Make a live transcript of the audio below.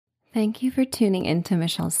Thank you for tuning into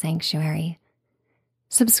Michelle's Sanctuary.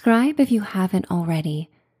 Subscribe if you haven't already,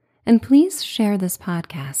 and please share this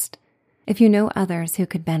podcast if you know others who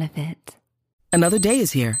could benefit. Another day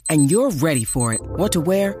is here, and you're ready for it. What to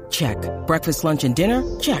wear? Check. Breakfast, lunch, and dinner?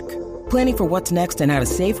 Check. Planning for what's next and how to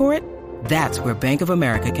save for it? That's where Bank of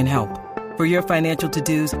America can help. For your financial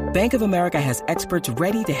to-dos, Bank of America has experts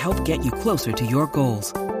ready to help get you closer to your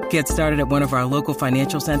goals. Get started at one of our local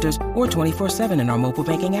financial centers or 24/7 in our mobile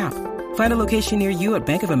banking app. Find a location near you at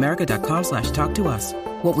bankofamerica.com/talktous.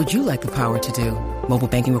 What would you like the power to do? Mobile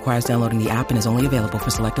banking requires downloading the app and is only available for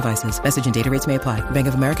select devices. Message and data rates may apply. Bank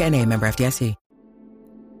of America N.A., member FDIC.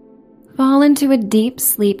 Fall into a deep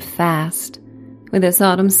sleep fast with this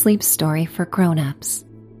autumn sleep story for grown-ups.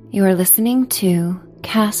 You are listening to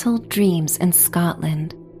Castle Dreams in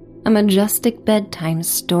Scotland, a majestic bedtime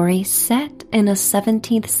story set in a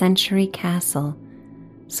 17th century castle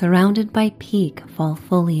surrounded by peak fall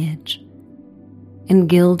foliage. In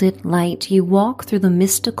gilded light, you walk through the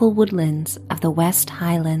mystical woodlands of the West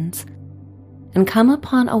Highlands and come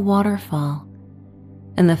upon a waterfall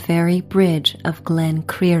and the fairy bridge of Glen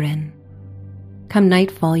Creran. Come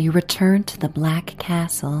nightfall, you return to the Black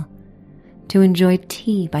Castle to enjoy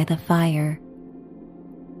tea by the fire.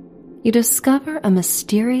 You discover a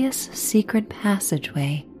mysterious secret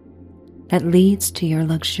passageway that leads to your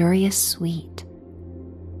luxurious suite,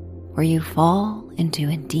 where you fall into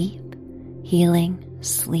a deep, healing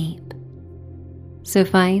sleep. So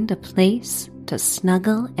find a place to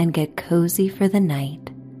snuggle and get cozy for the night.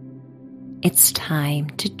 It's time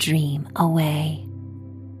to dream away.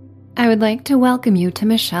 I would like to welcome you to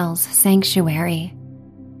Michelle's Sanctuary.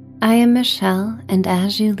 I am Michelle, and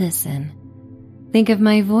as you listen, think of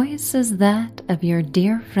my voice as that of your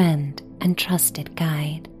dear friend and trusted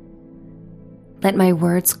guide. Let my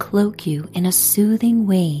words cloak you in a soothing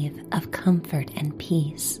wave of comfort and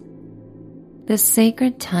peace. This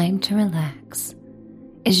sacred time to relax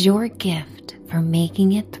is your gift for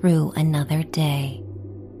making it through another day.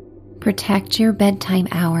 Protect your bedtime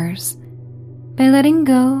hours by letting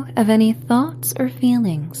go of any thoughts or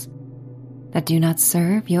feelings that do not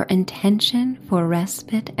serve your intention for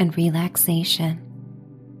respite and relaxation.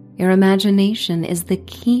 Your imagination is the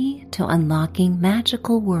key to unlocking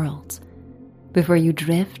magical worlds before you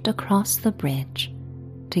drift across the bridge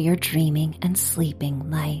to your dreaming and sleeping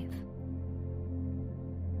life.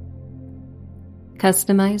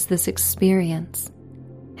 Customize this experience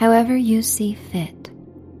however you see fit,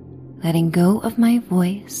 letting go of my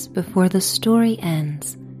voice before the story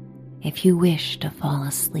ends if you wish to fall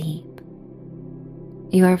asleep.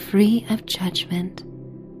 You are free of judgment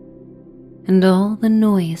and all the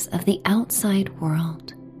noise of the outside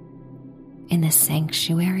world in the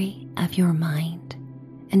sanctuary of your mind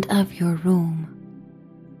and of your room.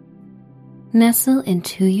 Nestle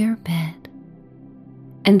into your bed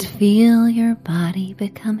and feel your body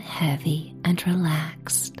become heavy and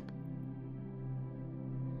relaxed.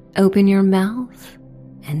 Open your mouth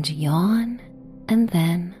and yawn and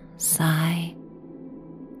then sigh.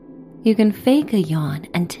 You can fake a yawn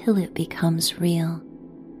until it becomes real.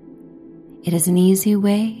 It is an easy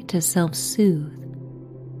way to self-soothe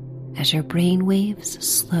as your brain waves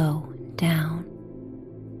slow down.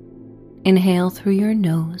 Inhale through your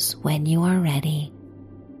nose when you are ready.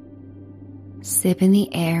 Sip in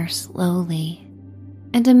the air slowly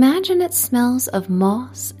and imagine it smells of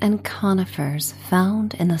moss and conifers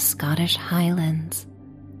found in the Scottish Highlands.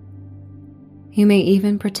 You may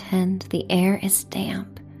even pretend the air is damp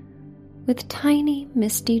with tiny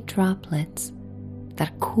misty droplets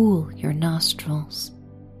that cool your nostrils.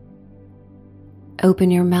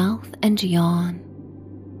 Open your mouth and yawn,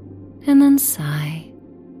 and then sigh.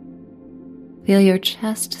 Feel your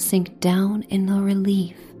chest sink down in the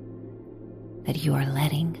relief that you are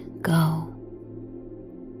letting go.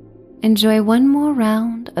 Enjoy one more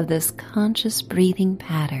round of this conscious breathing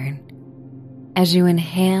pattern. As you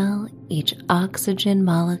inhale, each oxygen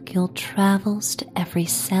molecule travels to every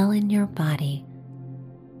cell in your body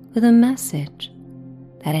with a message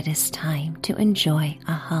that it is time to enjoy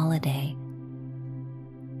a holiday.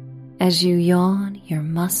 As you yawn, your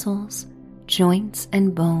muscles, joints,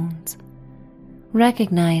 and bones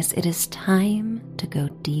recognize it is time to go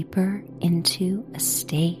deeper into a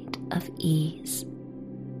state of ease.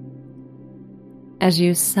 As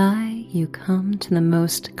you sigh, you come to the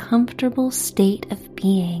most comfortable state of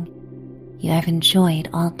being you have enjoyed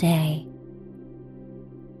all day.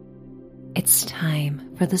 It's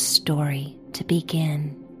time for the story to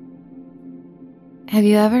begin. Have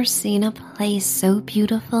you ever seen a place so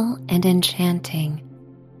beautiful and enchanting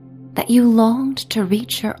that you longed to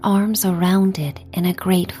reach your arms around it in a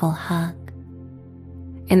grateful hug?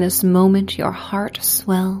 In this moment, your heart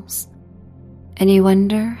swells, and you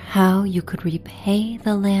wonder how you could repay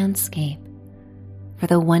the landscape for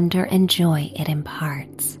the wonder and joy it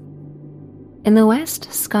imparts. In the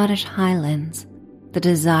West Scottish Highlands, the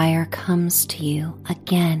desire comes to you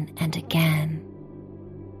again and again.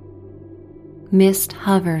 Mist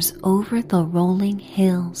hovers over the rolling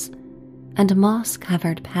hills and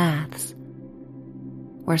moss-covered paths,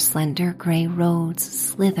 where slender gray roads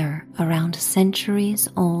slither around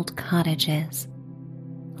centuries-old cottages.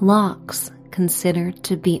 Locks considered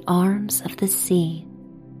to be arms of the sea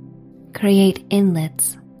create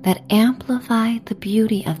inlets that amplify the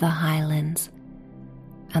beauty of the highlands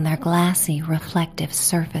and their glassy reflective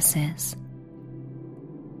surfaces.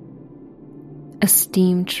 A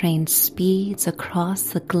steam train speeds across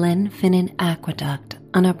the Glenfinnan Aqueduct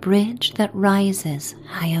on a bridge that rises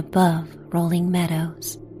high above rolling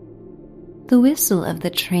meadows. The whistle of the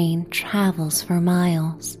train travels for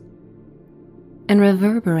miles and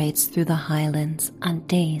reverberates through the highlands on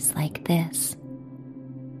days like this.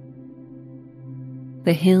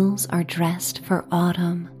 The hills are dressed for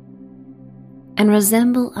autumn and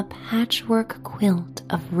resemble a patchwork quilt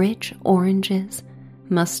of rich oranges,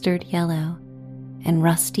 mustard yellow, and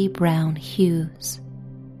rusty brown hues.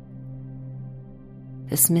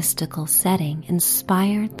 This mystical setting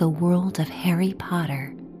inspired the world of Harry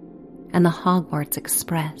Potter and the Hogwarts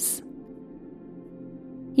Express.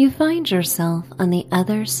 You find yourself on the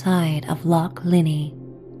other side of Loch Linnhe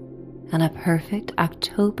on a perfect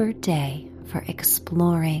October day for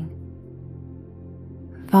exploring.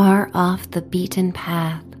 Far off the beaten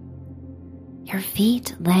path, your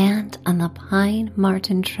feet land on the Pine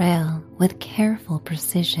Marten Trail with careful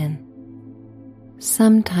precision,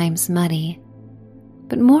 sometimes muddy,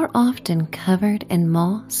 but more often covered in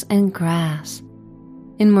moss and grass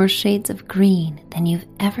in more shades of green than you've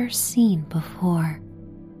ever seen before.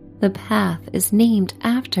 The path is named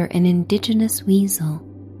after an indigenous weasel,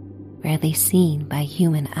 rarely seen by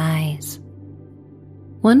human eyes.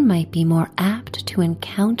 One might be more apt to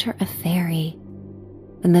encounter a fairy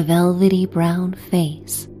than the velvety brown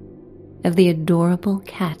face of the adorable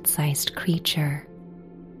cat-sized creature.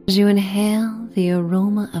 As you inhale the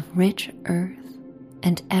aroma of rich earth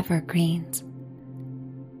and evergreens,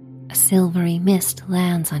 a silvery mist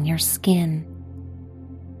lands on your skin,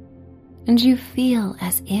 and you feel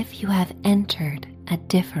as if you have entered a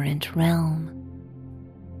different realm.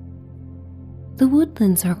 The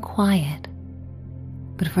woodlands are quiet,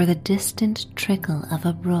 but for the distant trickle of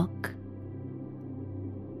a brook.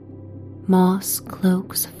 Moss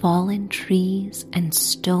cloaks fallen trees and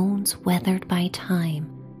stones weathered by time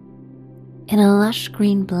in a lush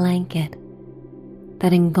green blanket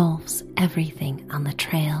that engulfs everything on the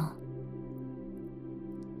trail.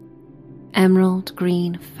 Emerald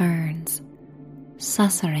green ferns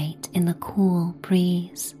susurrate in the cool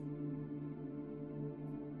breeze.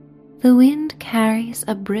 The wind carries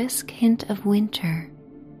a brisk hint of winter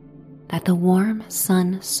that the warm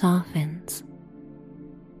sun softens.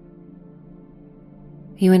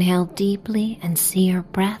 You inhale deeply and see your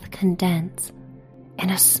breath condense in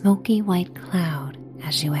a smoky white cloud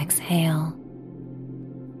as you exhale.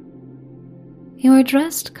 You are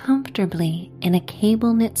dressed comfortably in a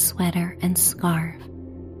cable-knit sweater and scarf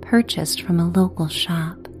purchased from a local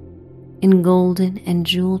shop in golden and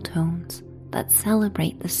jewel tones that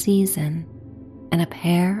celebrate the season, and a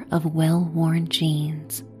pair of well-worn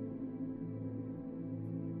jeans.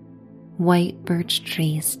 White birch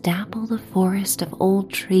trees dapple the forest of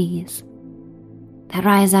old trees that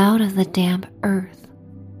rise out of the damp earth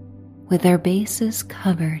with their bases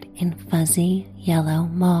covered in fuzzy yellow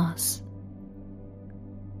moss.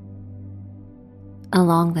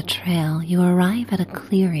 Along the trail, you arrive at a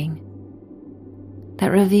clearing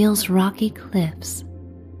that reveals rocky cliffs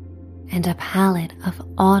and a palette of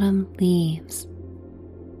autumn leaves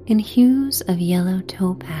in hues of yellow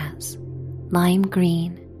topaz, lime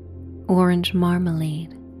green, orange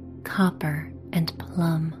marmalade, copper, and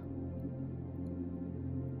plum.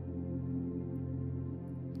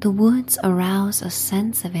 The woods arouse a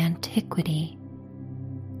sense of antiquity,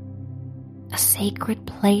 a sacred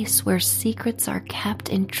place where secrets are kept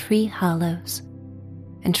in tree hollows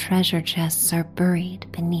and treasure chests are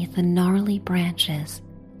buried beneath the gnarly branches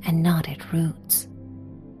and knotted roots.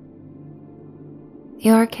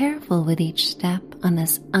 You are careful with each step on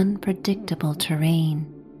this unpredictable terrain,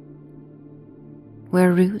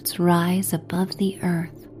 where roots rise above the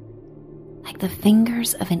earth like the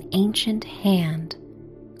fingers of an ancient hand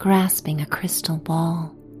grasping a crystal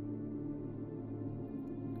ball.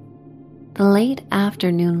 The late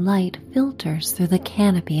afternoon light filters through the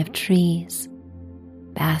canopy of trees,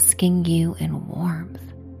 basking you in warmth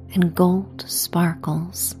and gold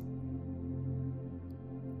sparkles.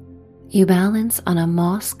 You balance on a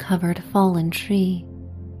moss-covered fallen tree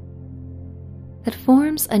that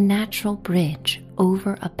forms a natural bridge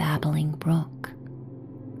over a babbling brook.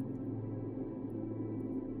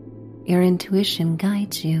 Your intuition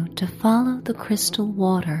guides you to follow the crystal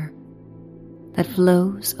water that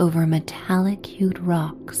flows over metallic-hued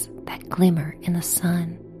rocks that glimmer in the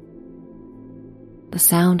sun. The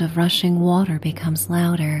sound of rushing water becomes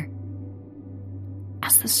louder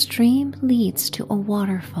as the stream leads to a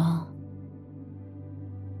waterfall.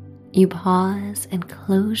 You pause and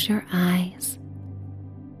close your eyes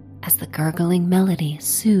as the gurgling melody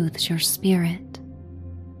soothes your spirit.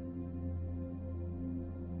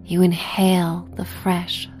 You inhale the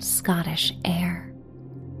fresh Scottish air.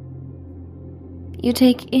 You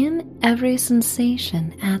take in every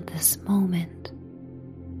sensation at this moment.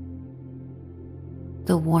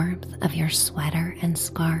 The warmth of your sweater and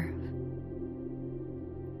scarf,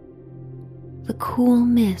 the cool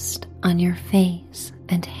mist on your face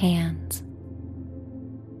and hands,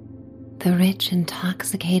 the rich,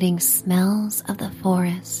 intoxicating smells of the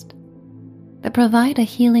forest that provide a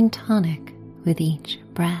healing tonic with each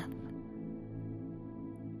breath.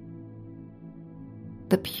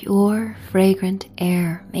 The pure, fragrant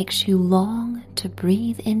air makes you long to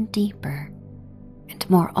breathe in deeper and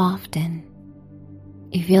more often.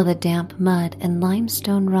 You feel the damp mud and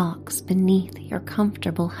limestone rocks beneath your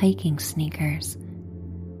comfortable hiking sneakers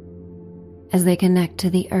as they connect to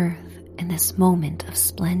the earth in this moment of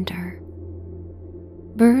splendor.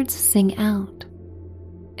 Birds sing out,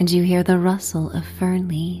 and you hear the rustle of fern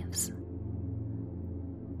leaves.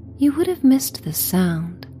 You would have missed the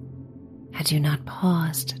sound had you not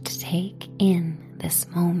paused to take in this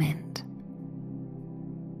moment.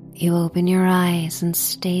 You open your eyes and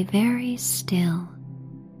stay very still.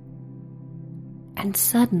 And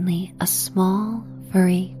suddenly a small,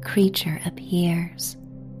 furry creature appears.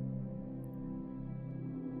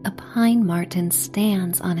 A pine marten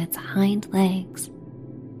stands on its hind legs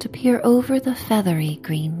to peer over the feathery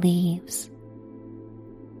green leaves.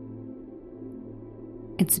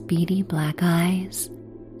 Its beady black eyes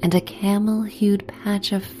and a camel-hued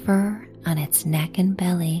patch of fur on its neck and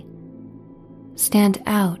belly stand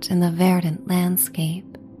out in the verdant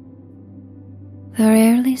landscape. The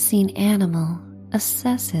rarely seen animal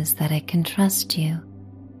assesses that it can trust you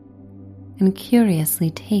and curiously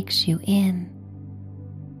takes you in.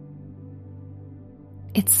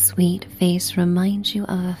 Its sweet face reminds you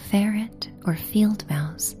of a ferret or field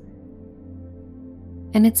mouse,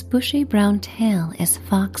 and its bushy brown tail is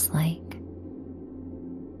fox-like.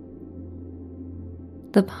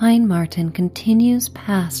 The pine marten continues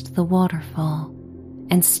past the waterfall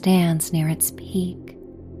and stands near its peak,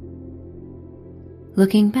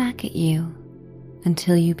 looking back at you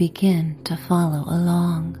until you begin to follow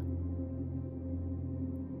along.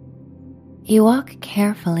 You walk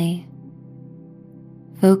carefully,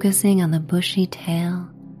 focusing on the bushy tail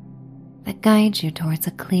that guides you towards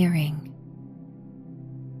a clearing.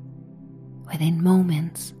 Within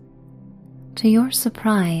moments, to your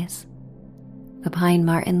surprise, the pine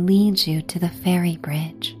marten leads you to the ferry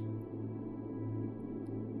bridge.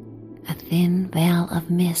 A thin veil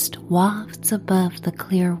of mist wafts above the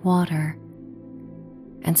clear water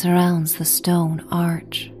and surrounds the stone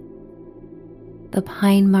arch. The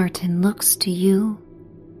pine marten looks to you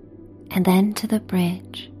and then to the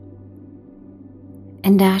bridge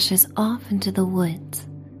and dashes off into the woods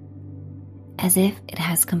as if it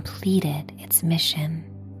has completed its mission.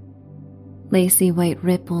 Lacy white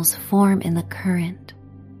ripples form in the current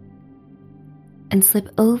and slip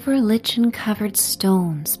over lichen-covered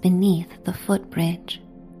stones beneath the footbridge.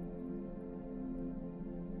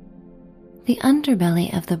 The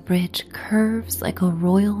underbelly of the bridge curves like a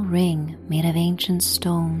royal ring made of ancient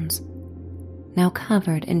stones, now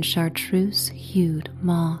covered in chartreuse-hued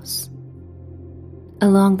moss.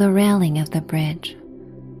 Along the railing of the bridge,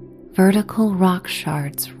 vertical rock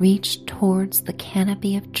shards reach towards the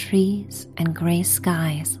canopy of trees and gray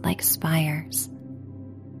skies like spires.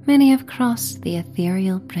 Many have crossed the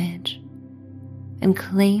ethereal bridge and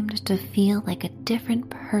claimed to feel like a different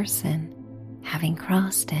person having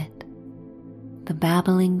crossed it. The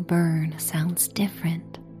babbling burn sounds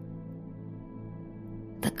different.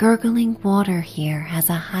 The gurgling water here has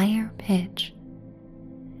a higher pitch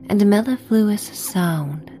and a mellifluous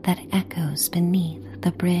sound that echoes beneath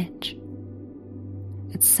the bridge.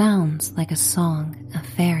 It sounds like a song of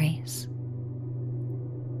fairies.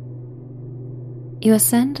 You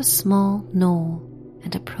ascend a small knoll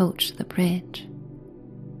and approach the bridge.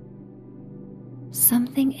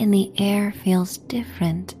 something in the air feels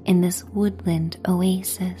different in this woodland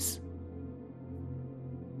oasis.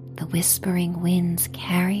 The whispering winds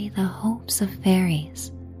carry the hopes of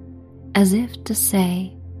fairies, as if to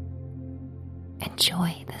say,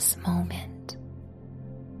 enjoy this moment.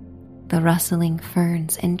 The rustling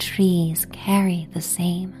ferns and trees carry the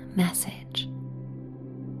same message.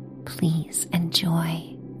 Please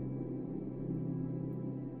enjoy.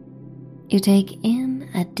 You take in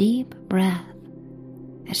a deep breath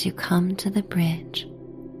as you come to the bridge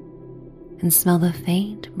and smell the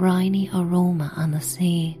faint briny aroma on the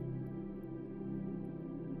sea.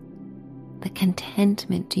 The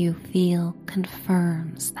contentment you feel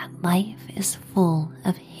confirms that life is full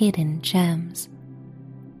of hidden gems,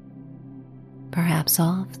 perhaps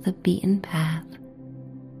off the beaten path.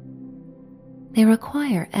 They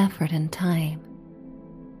require effort and time,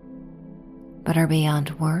 but are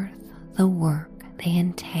beyond worth the work they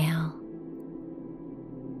entail.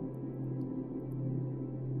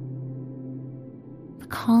 The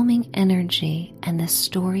calming energy and the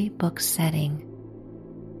storybook setting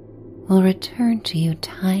will return to you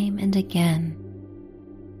time and again,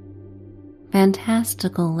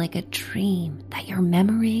 fantastical like a dream that your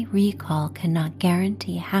memory recall cannot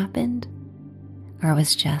guarantee happened or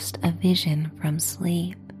was just a vision from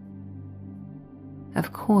sleep.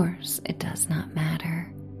 Of course, it does not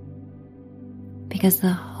matter, because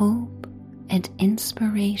the hope and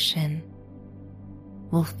inspiration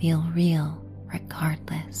will feel real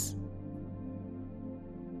regardless.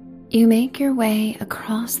 You make your way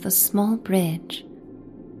across the small bridge,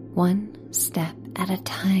 one step at a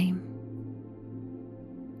time.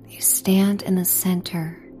 You stand in the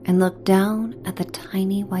center and look down at the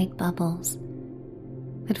tiny white bubbles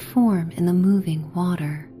that form in the moving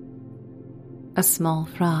water. A small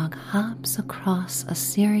frog hops across a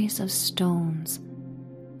series of stones,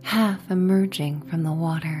 half emerging from the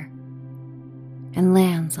water, and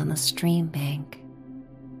lands on the stream bank.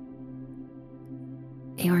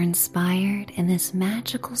 You are inspired in this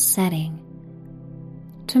magical setting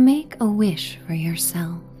to make a wish for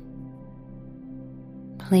yourself.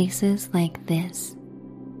 Places like this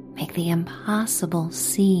make the impossible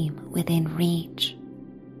seem within reach,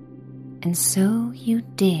 and so you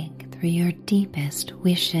dig through your deepest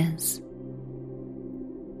wishes.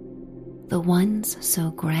 The ones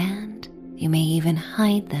so grand you may even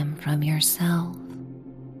hide them from yourself.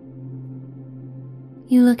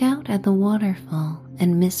 You look out at the waterfall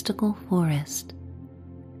and mystical forest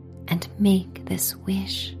and make this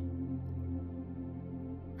wish.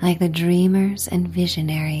 Like the dreamers and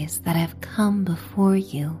visionaries that have come before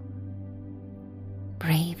you,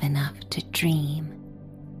 brave enough to dream.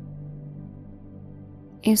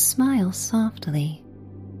 You smile softly,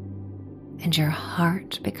 and your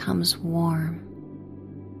heart becomes warm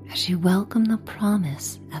as you welcome the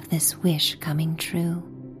promise of this wish coming true.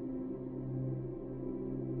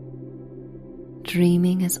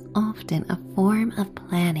 Dreaming is often a form of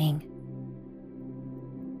planning,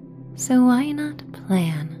 so why not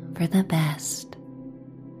plan for the best?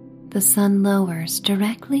 The sun lowers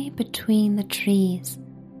directly between the trees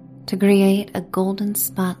to create a golden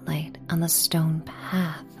spotlight on the stone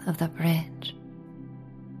path of the bridge.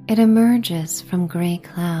 It emerges from gray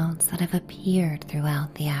clouds that have appeared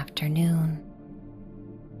throughout the afternoon.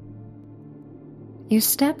 You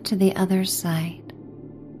step to the other side,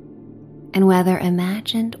 and whether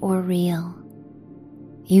imagined or real,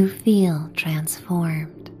 you feel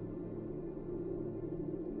transformed.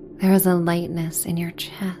 There is a lightness in your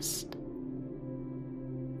chest,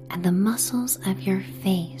 and the muscles of your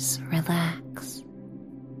face relax.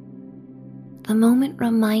 The moment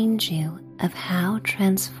reminds you of how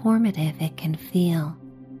transformative it can feel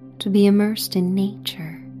to be immersed in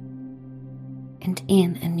nature and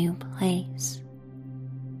in a new place.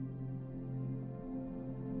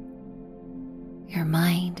 Your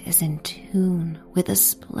mind is in tune with the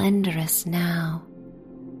splendorous now,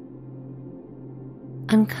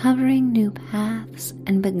 uncovering new paths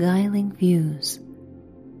and beguiling views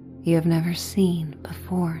you have never seen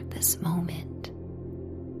before this moment.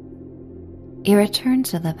 You return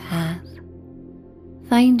to the path,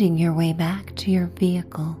 finding your way back to your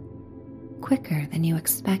vehicle quicker than you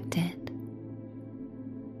expected.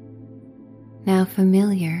 Now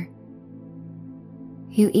familiar,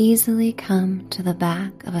 you easily come to the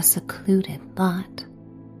back of a secluded lot.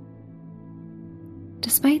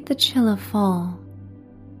 Despite the chill of fall,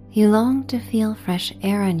 you long to feel fresh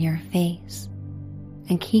air on your face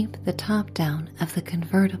and keep the top down of the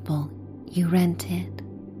convertible you rented.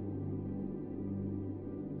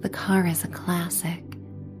 The car is a classic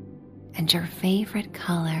and your favorite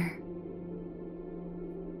color.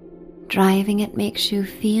 Driving it makes you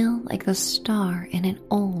feel like the star in an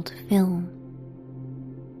old film.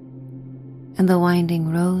 And the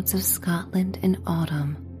winding roads of Scotland in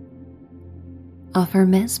autumn offer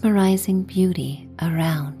mesmerizing beauty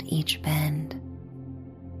around each bend.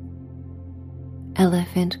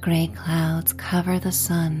 Elephant gray clouds cover the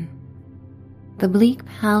sun. The bleak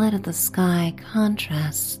palette of the sky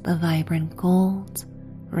contrasts the vibrant golds,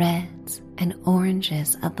 reds, and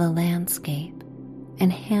oranges of the landscape,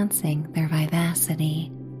 enhancing their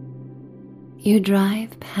vivacity. You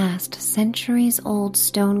drive past centuries-old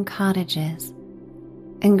stone cottages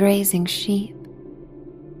and grazing sheep,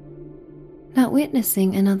 not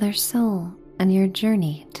witnessing another soul on your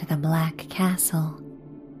journey to the Black Castle.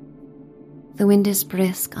 The wind is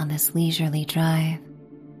brisk on this leisurely drive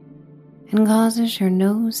and causes your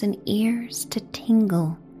nose and ears to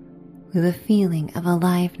tingle with a feeling of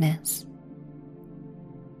aliveness.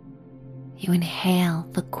 You inhale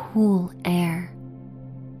the cool air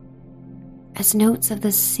as notes of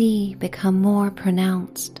the sea become more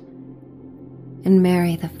pronounced and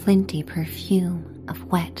marry the flinty perfume of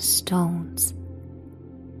wet stones.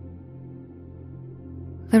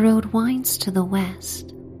 The road winds to the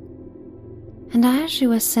west, and as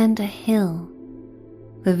you ascend a hill,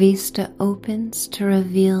 the vista opens to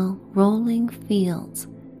reveal rolling fields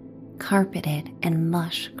carpeted in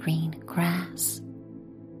lush green grass.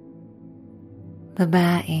 The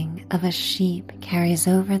baying of a sheep carries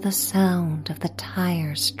over the sound of the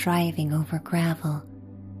tires driving over gravel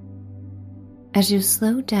as you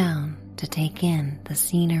slow down to take in the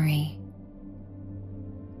scenery.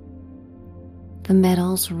 The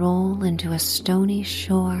meadows roll into a stony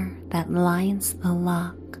shore that lines the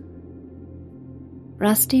loch.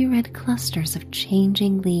 Rusty red clusters of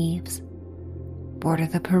changing leaves border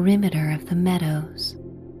the perimeter of the meadows.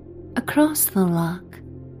 Across the loch,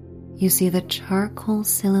 you see the charcoal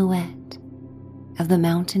silhouette of the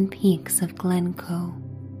mountain peaks of Glencoe.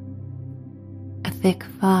 A thick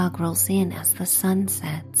fog rolls in as the sun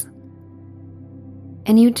sets,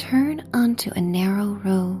 and you turn onto a narrow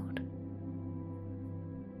road.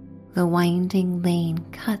 The winding lane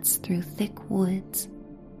cuts through thick woods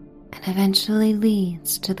and eventually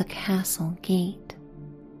leads to the castle gate.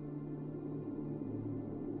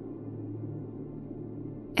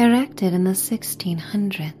 Erected in the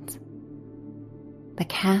 1600s, the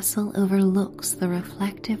castle overlooks the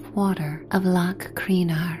reflective water of Loch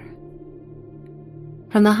Creenar.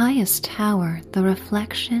 From the highest tower, the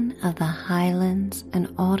reflection of the highlands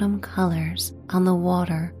and autumn colors on the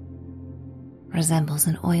water resembles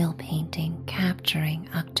an oil painting capturing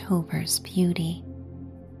October's beauty.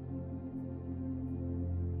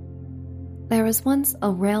 There was once a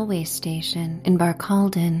railway station in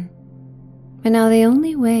Barcaldine, but now the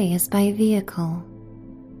only way is by vehicle.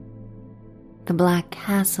 The Black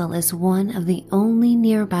Castle is one of the only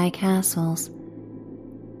nearby castles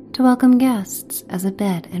to welcome guests as a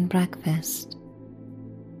bed and breakfast.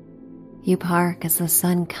 You park as the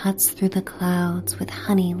sun cuts through the clouds with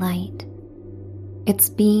honey light, its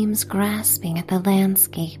beams grasping at the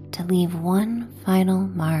landscape to leave one final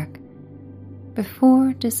mark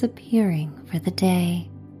before disappearing for the day.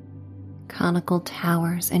 Conical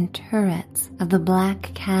towers and turrets of the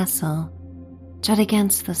Black Castle jut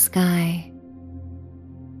against the sky.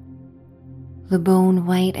 The bone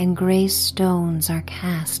white and gray stones are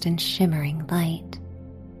cast in shimmering light.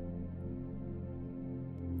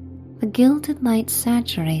 The gilded light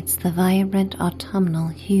saturates the vibrant autumnal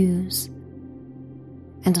hues,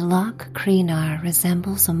 and Loch Creenar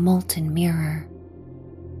resembles a molten mirror.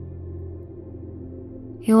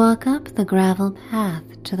 You walk up the gravel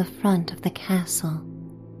path to the front of the castle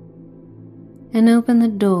and open the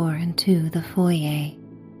door into the foyer.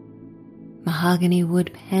 Mahogany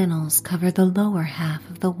wood panels cover the lower half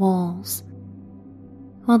of the walls,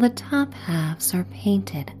 while the top halves are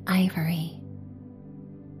painted ivory.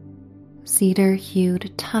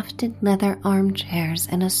 Cedar-hued tufted leather armchairs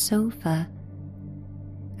and a sofa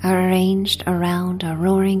are arranged around a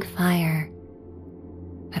roaring fire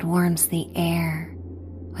that warms the air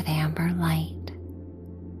with amber light.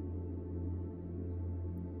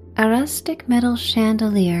 A rustic metal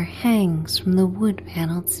chandelier hangs from the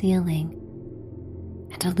wood-paneled ceiling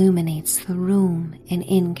and illuminates the room in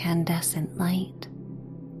incandescent light.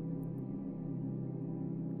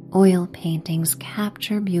 Oil paintings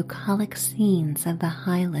capture bucolic scenes of the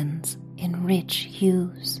highlands in rich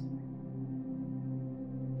hues.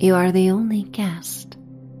 You are the only guest,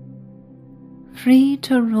 free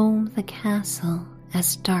to roam the castle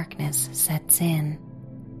as darkness sets in.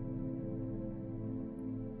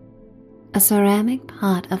 A ceramic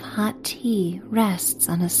pot of hot tea rests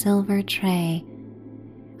on a silver tray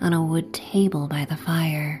on a wood table by the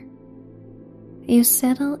fire. You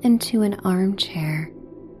settle into an armchair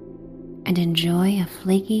and enjoy a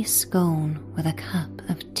flaky scone with a cup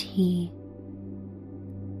of tea.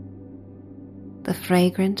 The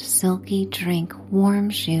fragrant, silky drink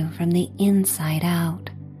warms you from the inside out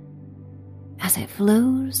as it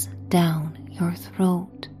flows down your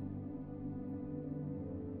throat.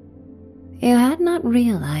 You had not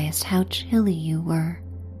realized how chilly you were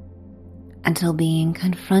until being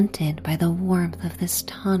confronted by the warmth of this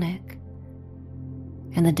tonic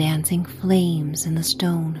and the dancing flames in the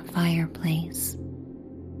stone fireplace.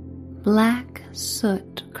 Black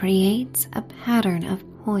soot creates a pattern of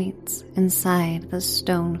points inside the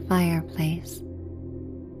stone fireplace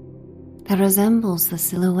that resembles the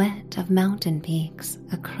silhouette of mountain peaks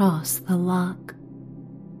across the loch.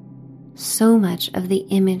 So much of the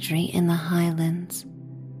imagery in the Highlands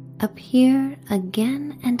appear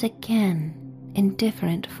again and again in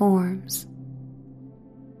different forms.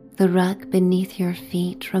 The rug beneath your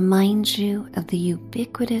feet reminds you of the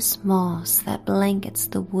ubiquitous moss that blankets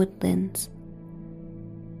the woodlands.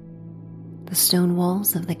 The stone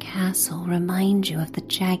walls of the castle remind you of the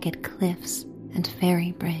jagged cliffs and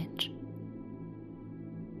ferry bridge.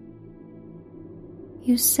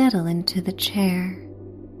 You settle into the chair,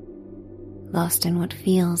 lost in what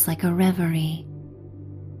feels like a reverie,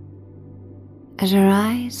 as your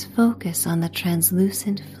eyes focus on the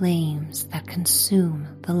translucent flames that consume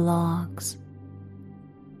the logs.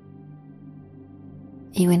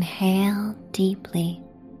 You inhale deeply,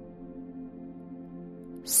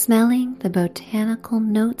 smelling the botanical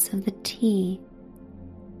notes of the tea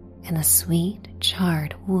and the sweet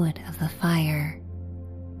charred wood of the fire.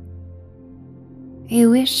 You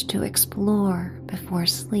wish to explore before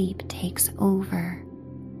sleep takes over.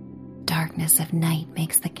 Darkness of night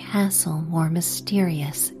makes the castle more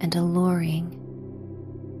mysterious and alluring.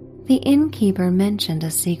 The innkeeper mentioned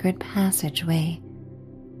a secret passageway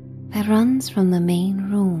that runs from the main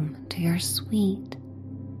room to your suite,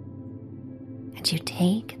 and you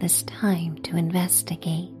take this time to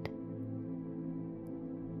investigate.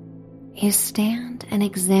 You stand and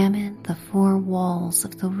examine the four walls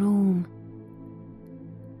of the room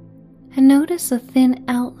and notice a thin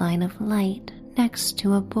outline of light next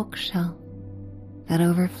to a bookshelf that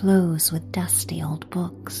overflows with dusty old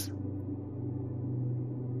books.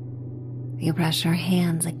 You brush your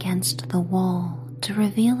hands against the wall to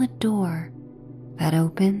reveal a door that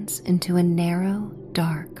opens into a narrow,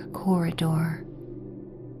 dark corridor.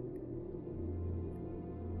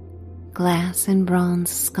 Glass and bronze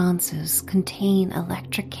sconces contain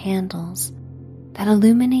electric candles that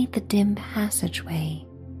illuminate the dim passageway.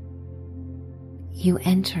 You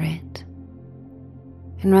enter it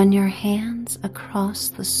and run your hands across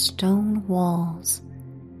the stone walls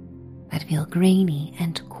that feel grainy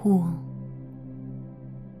and cool.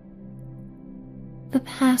 The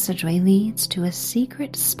passageway leads to a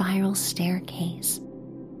secret spiral staircase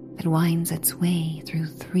that winds its way through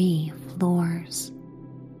 3 floors.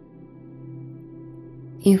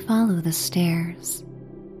 You follow the stairs,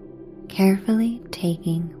 carefully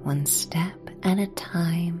taking one step at a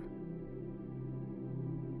time.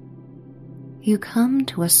 You come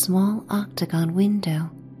to a small octagon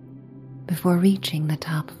window before reaching the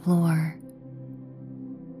top floor.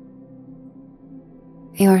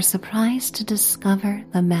 You are surprised to discover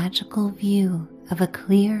the magical view of a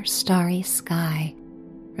clear, starry sky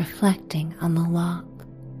reflecting on the loch.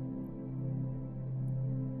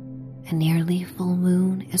 A nearly full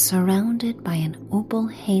moon is surrounded by an opal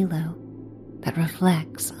halo that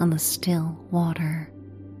reflects on the still water.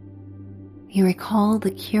 You recall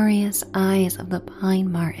the curious eyes of the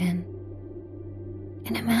pine marten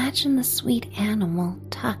and imagine the sweet animal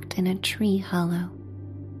tucked in a tree hollow,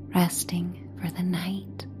 resting for the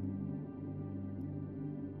night.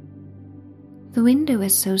 The window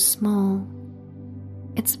is so small,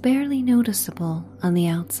 it's barely noticeable on the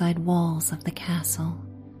outside walls of the castle.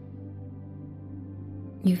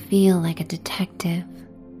 You feel like a detective,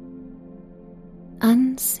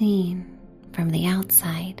 unseen from the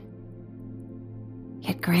outside,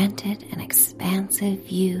 yet granted an expansive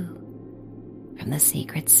view from the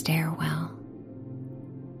secret stairwell.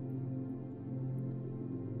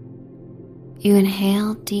 You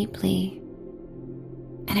inhale deeply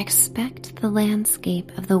and expect the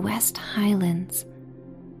landscape of the West Highlands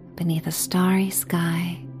beneath a starry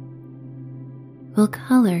sky will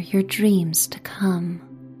color your dreams to come.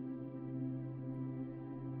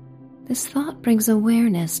 This thought brings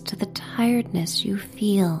awareness to the tiredness you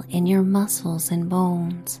feel in your muscles and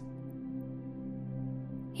bones.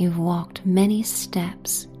 You've walked many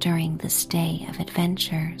steps during this day of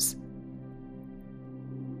adventures.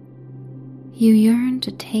 You yearn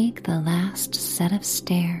to take the last set of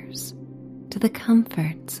stairs to the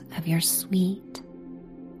comforts of your suite.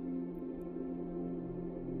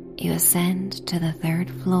 You ascend to the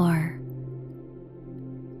 3rd floor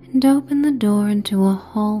and open the door into a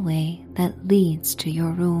hallway that leads to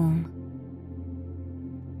your room.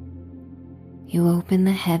 You open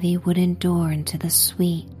the heavy wooden door into the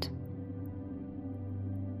suite.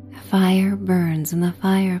 A fire burns in the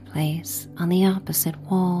fireplace on the opposite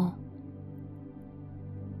wall.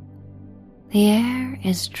 The air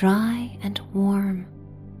is dry and warm,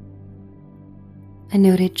 a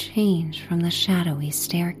noted change from the shadowy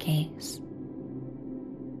staircase.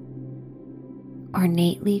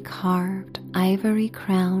 Ornately carved ivory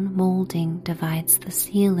crown molding divides the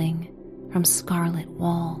ceiling from scarlet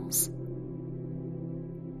walls.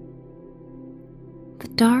 The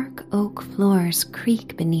dark oak floors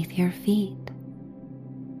creak beneath your feet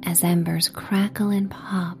as embers crackle and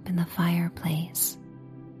pop in the fireplace.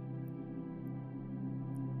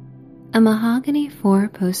 A mahogany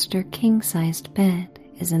 4-poster king-sized bed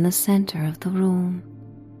is in the center of the room.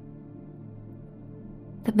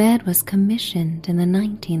 The bed was commissioned in the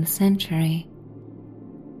 19th century,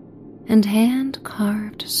 and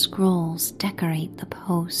hand-carved scrolls decorate the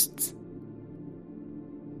posts.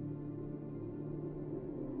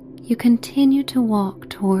 You continue to walk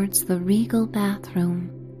towards the regal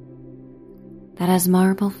bathroom that has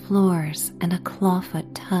marble floors and a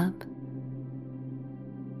clawfoot tub.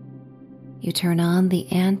 You turn on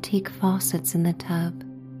the antique faucets in the tub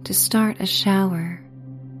to start a shower.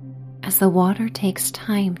 As the water takes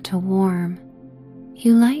time to warm,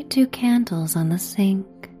 you light 2 candles on the sink.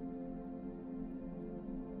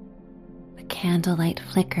 The candlelight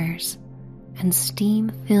flickers and steam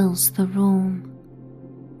fills the room.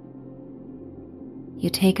 You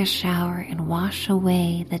take a shower and wash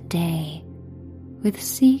away the day with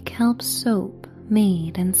sea kelp soap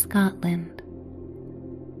made in Scotland.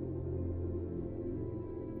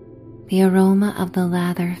 The aroma of the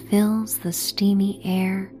lather fills the steamy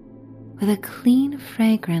air with a clean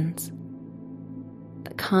fragrance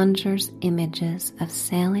that conjures images of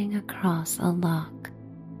sailing across a loch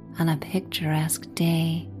on a picturesque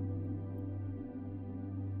day.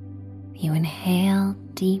 You inhale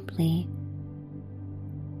deeply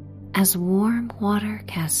as warm water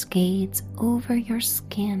cascades over your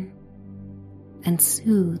skin and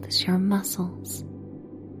soothes your muscles.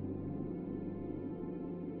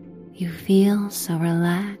 You feel so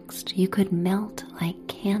relaxed you could melt like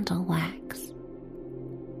candle wax.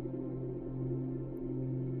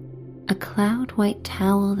 A cloud-white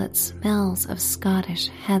towel that smells of Scottish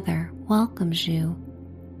heather welcomes you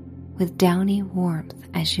with downy warmth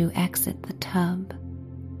as you exit the tub.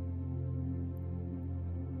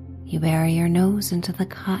 You bury your nose into the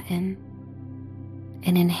cotton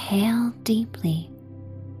and inhale deeply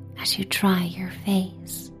as you dry your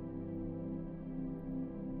face.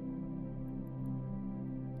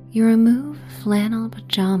 You remove flannel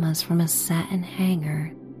pajamas from a satin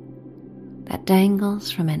hanger that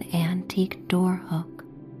dangles from an antique door hook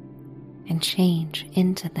and change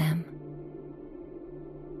into them.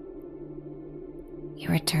 You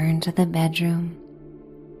return to the bedroom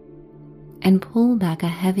and pull back a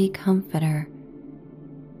heavy comforter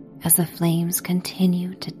as the flames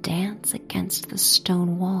continue to dance against the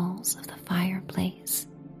stone walls of the fireplace.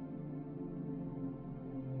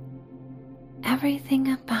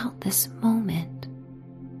 Everything about this moment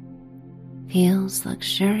feels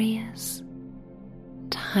luxurious,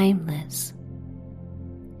 timeless,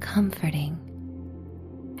 comforting,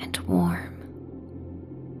 and warm.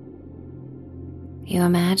 You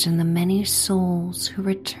imagine the many souls who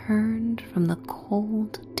returned from the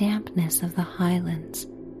cold dampness of the highlands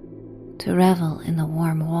to revel in the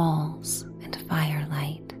warm walls and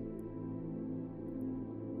firelight.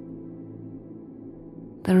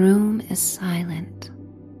 The room is silent,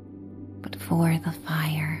 but for the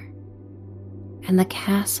fire, and the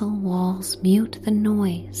castle walls mute the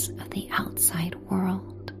noise of the outside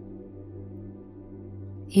world.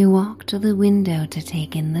 You walk to the window to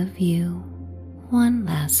take in the view one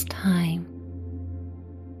last time.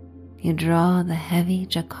 You draw the heavy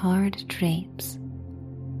jacquard drapes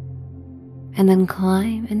and then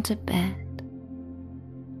climb into bed,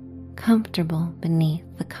 comfortable beneath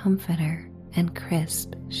the comforter and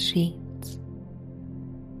crisp sheets.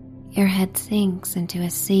 Your head sinks into a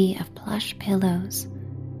sea of plush pillows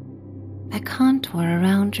that contour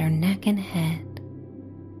around your neck and head.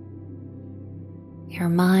 Your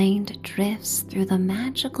mind drifts through the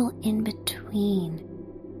magical in-between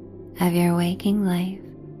of your waking life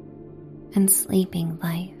and sleeping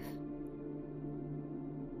life.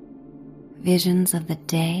 Visions of the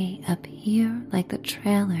day appear like the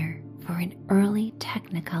trailer for an early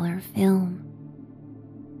Technicolor film.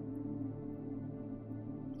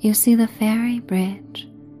 You see the fairy bridge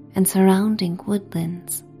and surrounding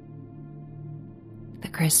woodlands, the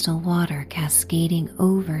crystal water cascading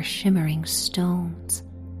over shimmering stones,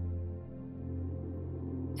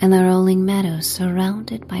 and the rolling meadows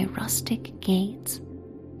surrounded by rustic gates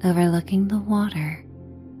overlooking the water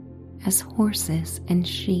as horses and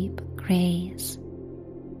sheep graze.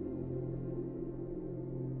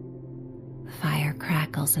 The fire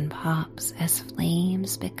crackles and pops as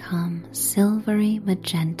flames become silvery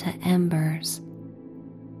magenta embers.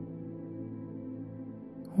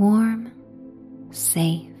 Warm,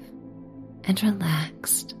 safe, and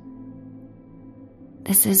relaxed.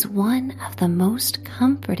 This is one of the most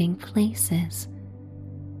comforting places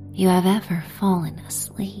you have ever fallen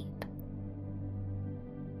asleep.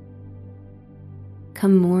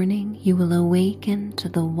 Come morning, you will awaken to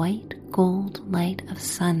the white gold light of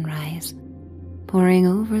sunrise pouring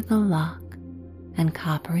over the loch and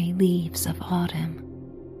coppery leaves of autumn.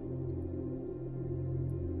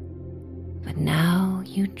 But now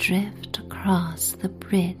you drift across the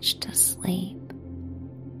bridge to sleep.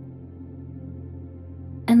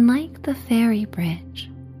 And like the fairy bridge,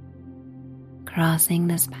 crossing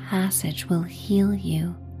this passage will heal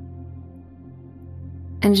you,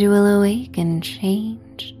 and you will awaken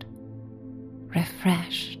changed,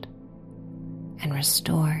 refreshed, and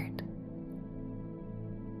restored.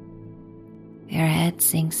 Your head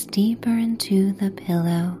sinks deeper into the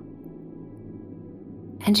pillow,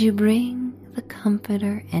 and you bring the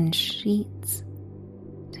comforter and sheets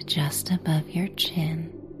to just above your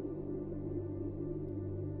chin.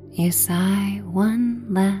 You sigh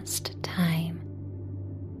one last time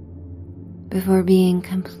before being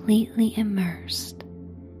completely immersed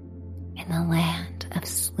in the land of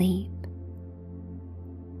sleep,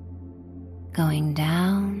 going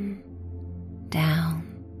down,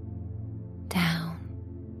 down, down,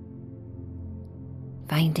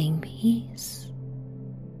 finding peace,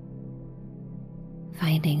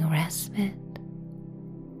 finding respite,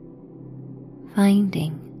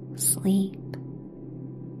 finding sleep.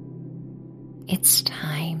 It's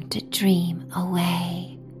time to dream away.